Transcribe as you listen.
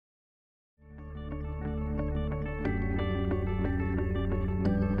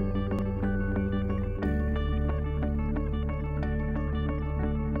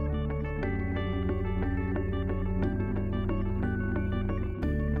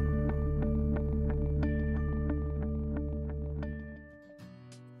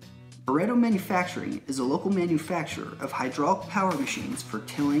Barreto Manufacturing is a local manufacturer of hydraulic power machines for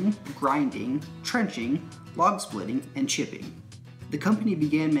tilling, grinding, trenching, log splitting, and chipping. The company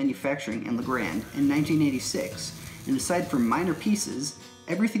began manufacturing in Grande in 1986, and aside from minor pieces,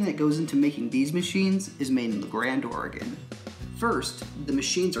 everything that goes into making these machines is made in Grande, Oregon. First, the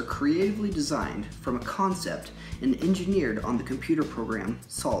machines are creatively designed from a concept and engineered on the computer program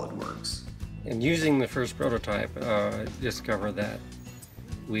SolidWorks. And using the first prototype, discovered that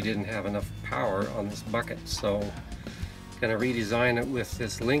we didn't have enough power on this bucket, so going to redesign it with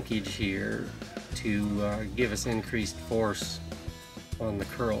this linkage here to give us increased force on the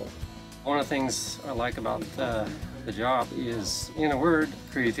curl. One of the things I like about the job is, in a word,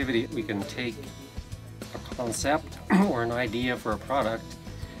 creativity. We can take a concept or an idea for a product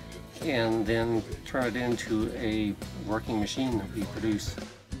and then turn it into a working machine that we produce.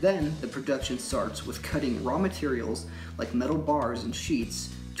 Then the production starts with cutting raw materials like metal bars and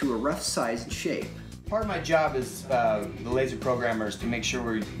sheets to a rough size and shape. Part of my job as the laser programmer is to make sure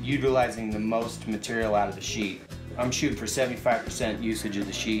we're utilizing the most material out of the sheet. I'm shooting for 75% usage of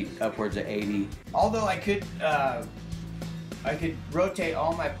the sheet, upwards of 80. Although I could rotate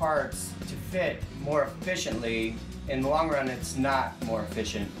all my parts to fit more efficiently, in the long run it's not more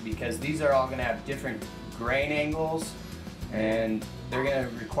efficient because these are all going to have different grain angles and they're going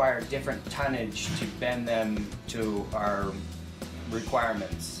to require different tonnage to bend them to our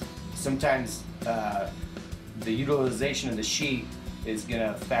requirements. Sometimes the utilization of the sheet is going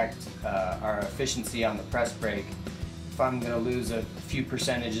to affect our efficiency on the press brake. If I'm going to lose a few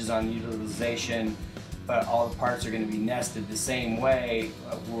percentages on utilization, but all the parts are going to be nested the same way,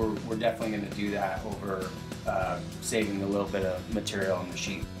 we're definitely going to do that over saving a little bit of material on the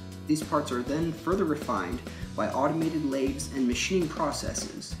sheet. These parts are then further refined by automated lathes and machining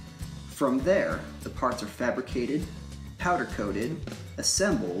processes. From there, the parts are fabricated, powder coated,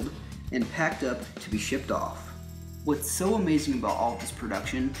 assembled, and packed up to be shipped off. What's so amazing about all of this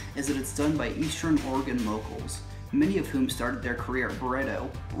production is that it's done by Eastern Oregon locals, many of whom started their career at Barreto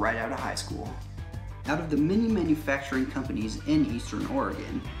right out of high school. Out of the many manufacturing companies in Eastern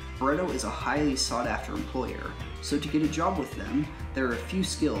Oregon, Barreto is a highly sought-after employer, so to get a job with them, there are a few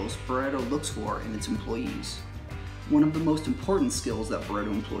skills Barreto looks for in its employees. One of the most important skills that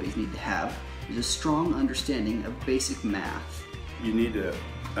Barreto employees need to have is a strong understanding of basic math. You need to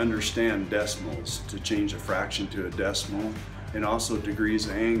understand decimals to change a fraction to a decimal, and also degrees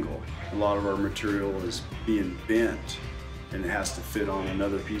of angle. A lot of our material is being bent and it has to fit on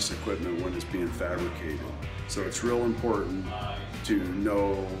another piece of equipment when it's being fabricated. So it's real important to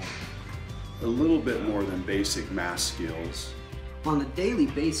know a little bit more than basic math skills. On a daily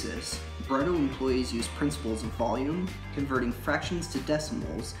basis, Barreto employees use principles of volume, converting fractions to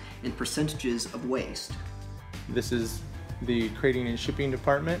decimals, and percentages of waste. This is the Creating and Shipping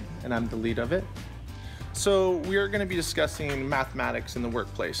department, and I'm the lead of it. So we are going to be discussing mathematics in the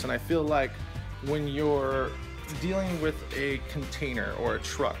workplace, and I feel like when you're dealing with a container or a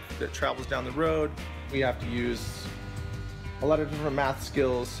truck that travels down the road, we have to use a lot of different math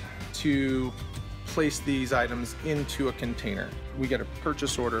skills to place these items into a container. We get a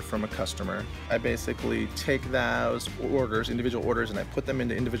purchase order from a customer. I basically take those orders, individual orders, and I put them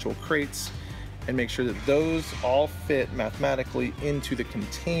into individual crates and make sure that those all fit mathematically into the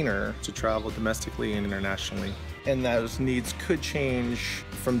container to travel domestically and internationally. And those needs could change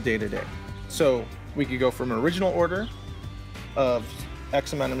from day to day. So we could go from an original order of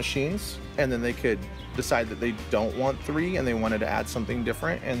X amount of machines, and then they could decide that they don't want 3 and they wanted to add something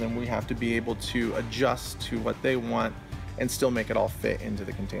different, and then we have to be able to adjust to what they want and still make it all fit into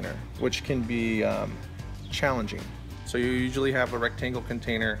the container, which can be challenging. So you usually have a rectangle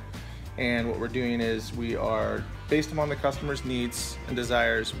container, and what we're doing is we are, based upon the customer's needs and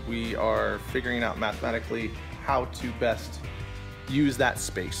desires, we are figuring out mathematically how to best use that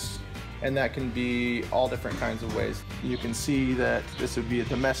space. And that can be all different kinds of ways. You can see that this would be a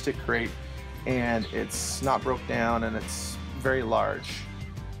domestic crate, and it's not broke down and it's very large.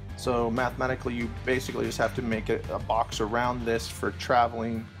 So mathematically, you basically just have to make a box around this for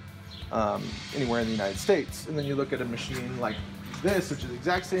traveling anywhere in the United States. And then you look at a machine like this, which is the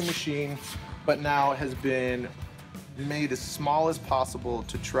exact same machine, but now it has been made as small as possible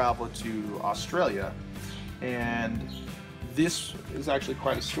to travel to Australia. And this is actually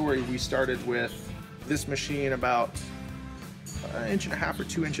quite a story. We started with this machine about 1.5 or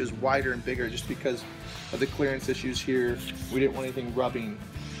 2 inches wider and bigger, just because of the clearance issues here. We didn't want anything rubbing.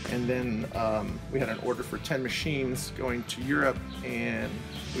 And then we had an order for 10 machines going to Europe, and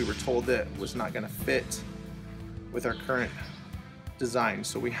we were told that it was not going to fit with our current design.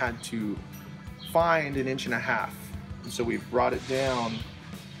 So we had to find 1.5 inches. And so we brought it down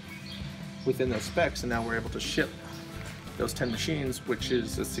within those specs, and now we're able to ship those 10 machines, which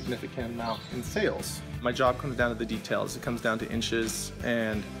is a significant amount in sales. My job comes down to the details. It comes down to inches,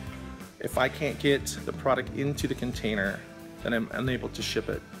 and if I can't get the product into the container, then I'm unable to ship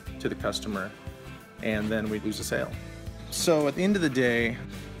it to the customer, and then we lose a sale. So at the end of the day,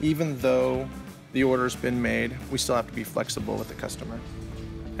 even though the order's been made, we still have to be flexible with the customer.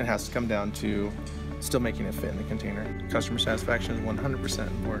 It has to come down to still making it fit in the container. Customer satisfaction is 100%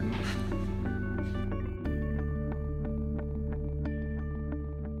 important.